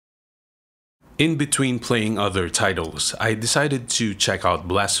In between playing other titles, I decided to check out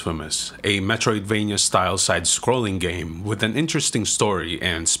Blasphemous, a Metroidvania-style side-scrolling game with an interesting story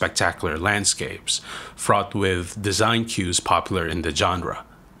and spectacular landscapes, fraught with design cues popular in the genre.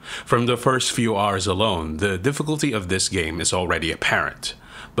 From the first few hours alone, the difficulty of this game is already apparent,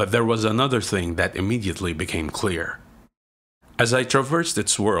 but there was another thing that immediately became clear. As I traversed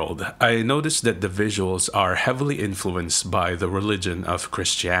its world, I noticed that the visuals are heavily influenced by the religion of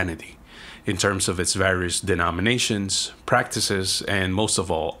Christianity, in terms of its various denominations, practices, and most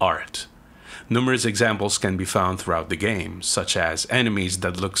of all, art. Numerous examples can be found throughout the game, such as enemies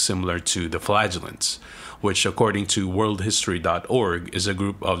that look similar to the Flagellants, which according to worldhistory.org is a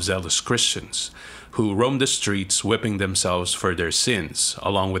group of zealous Christians who roam the streets whipping themselves for their sins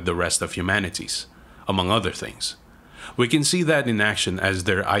along with the rest of humanities, among other things. We can see that in action as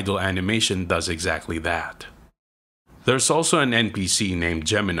their idol animation does exactly that. There's also an NPC named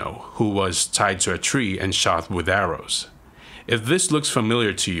Gemino who was tied to a tree and shot with arrows. If this looks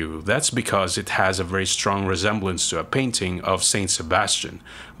familiar to you, that's because it has a very strong resemblance to a painting of Saint Sebastian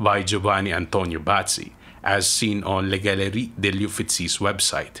by Giovanni Antonio Bazzi, as seen on Le Galerie degli Uffizi's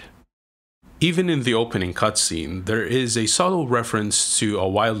website. Even in the opening cutscene, there is a subtle reference to a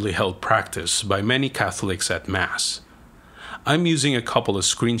widely held practice by many Catholics at Mass. I'm using a couple of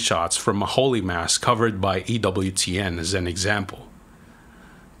screenshots from a Holy Mass covered by EWTN as an example.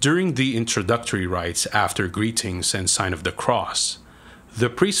 During the introductory rites after greetings and sign of the cross, the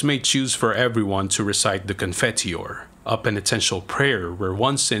priest may choose for everyone to recite the Confiteor, a penitential prayer where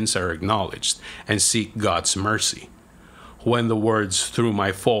one's sins are acknowledged and seek God's mercy. When the words through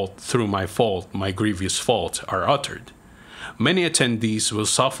my fault, my grievous fault are uttered, many attendees will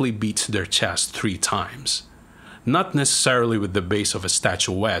softly beat their chest 3 times. Not necessarily with the base of a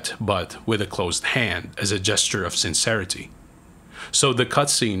statuette, but with a closed hand as a gesture of sincerity. So the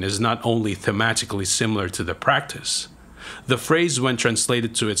cutscene is not only thematically similar to the practice. The phrase, when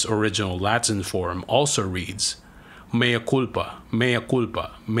translated to its original Latin form, also reads, mea culpa,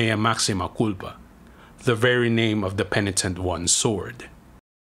 mea maxima culpa, the very name of the penitent one's sword.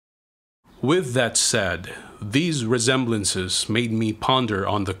 With that said, these resemblances made me ponder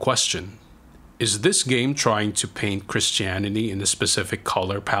on the question, is this game trying to paint Christianity in a specific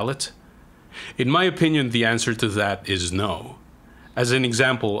color palette? In my opinion, the answer to that is no. As an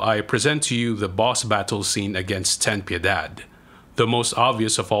example, I present to you the boss battle scene against Ten Piedad, the most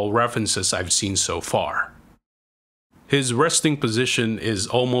obvious of all references I've seen so far. His resting position is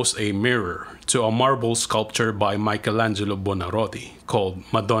almost a mirror to a marble sculpture by Michelangelo Buonarroti called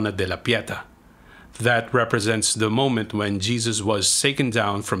Madonna della Pietà. That represents the moment when Jesus was taken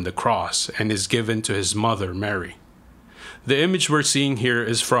down from the cross and is given to his mother Mary. The image we're seeing here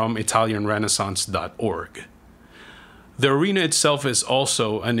is from ItalianRenaissance.org. The arena itself is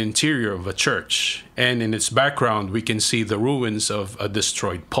also an interior of a church, and in its background we can see the ruins of a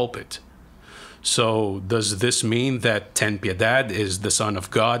destroyed pulpit. So does this mean that Ten Piedad is the son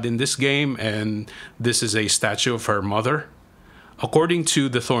of God in this game and this is a statue of her mother? According to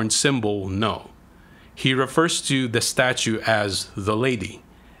the thorn symbol, no. He refers to the statue as the Lady,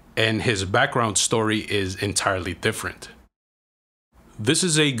 and his background story is entirely different. This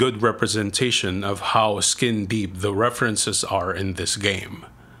is a good representation of how skin-deep the references are in this game.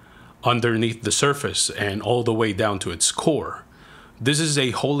 Underneath the surface and all the way down to its core, this is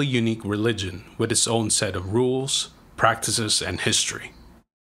a wholly unique religion with its own set of rules, practices, and history.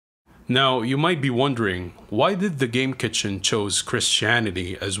 Now, you might be wondering, why did the Game Kitchen choose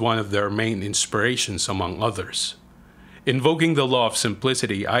Christianity as one of their main inspirations among others? Invoking the law of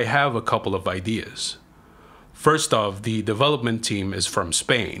simplicity, I have a couple of ideas. First off, the development team is from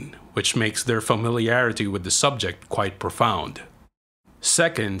Spain, which makes their familiarity with the subject quite profound.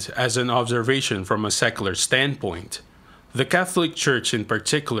 Second, as an observation from a secular standpoint, the Catholic Church in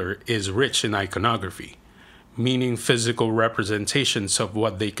particular is rich in iconography, meaning physical representations of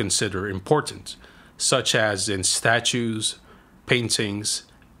what they consider important, such as in statues, paintings,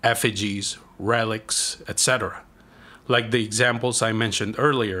 effigies, relics, etc., like the examples I mentioned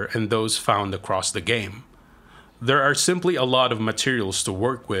earlier and those found across the game. There are simply a lot of materials to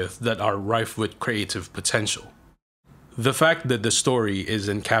work with that are rife with creative potential. The fact that the story is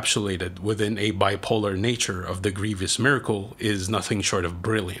encapsulated within a bipolar nature of the grievous miracle is nothing short of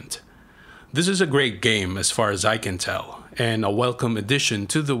brilliant. This is a great game as far as I can tell, and a welcome addition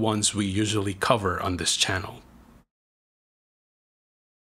to the ones we usually cover on this channel.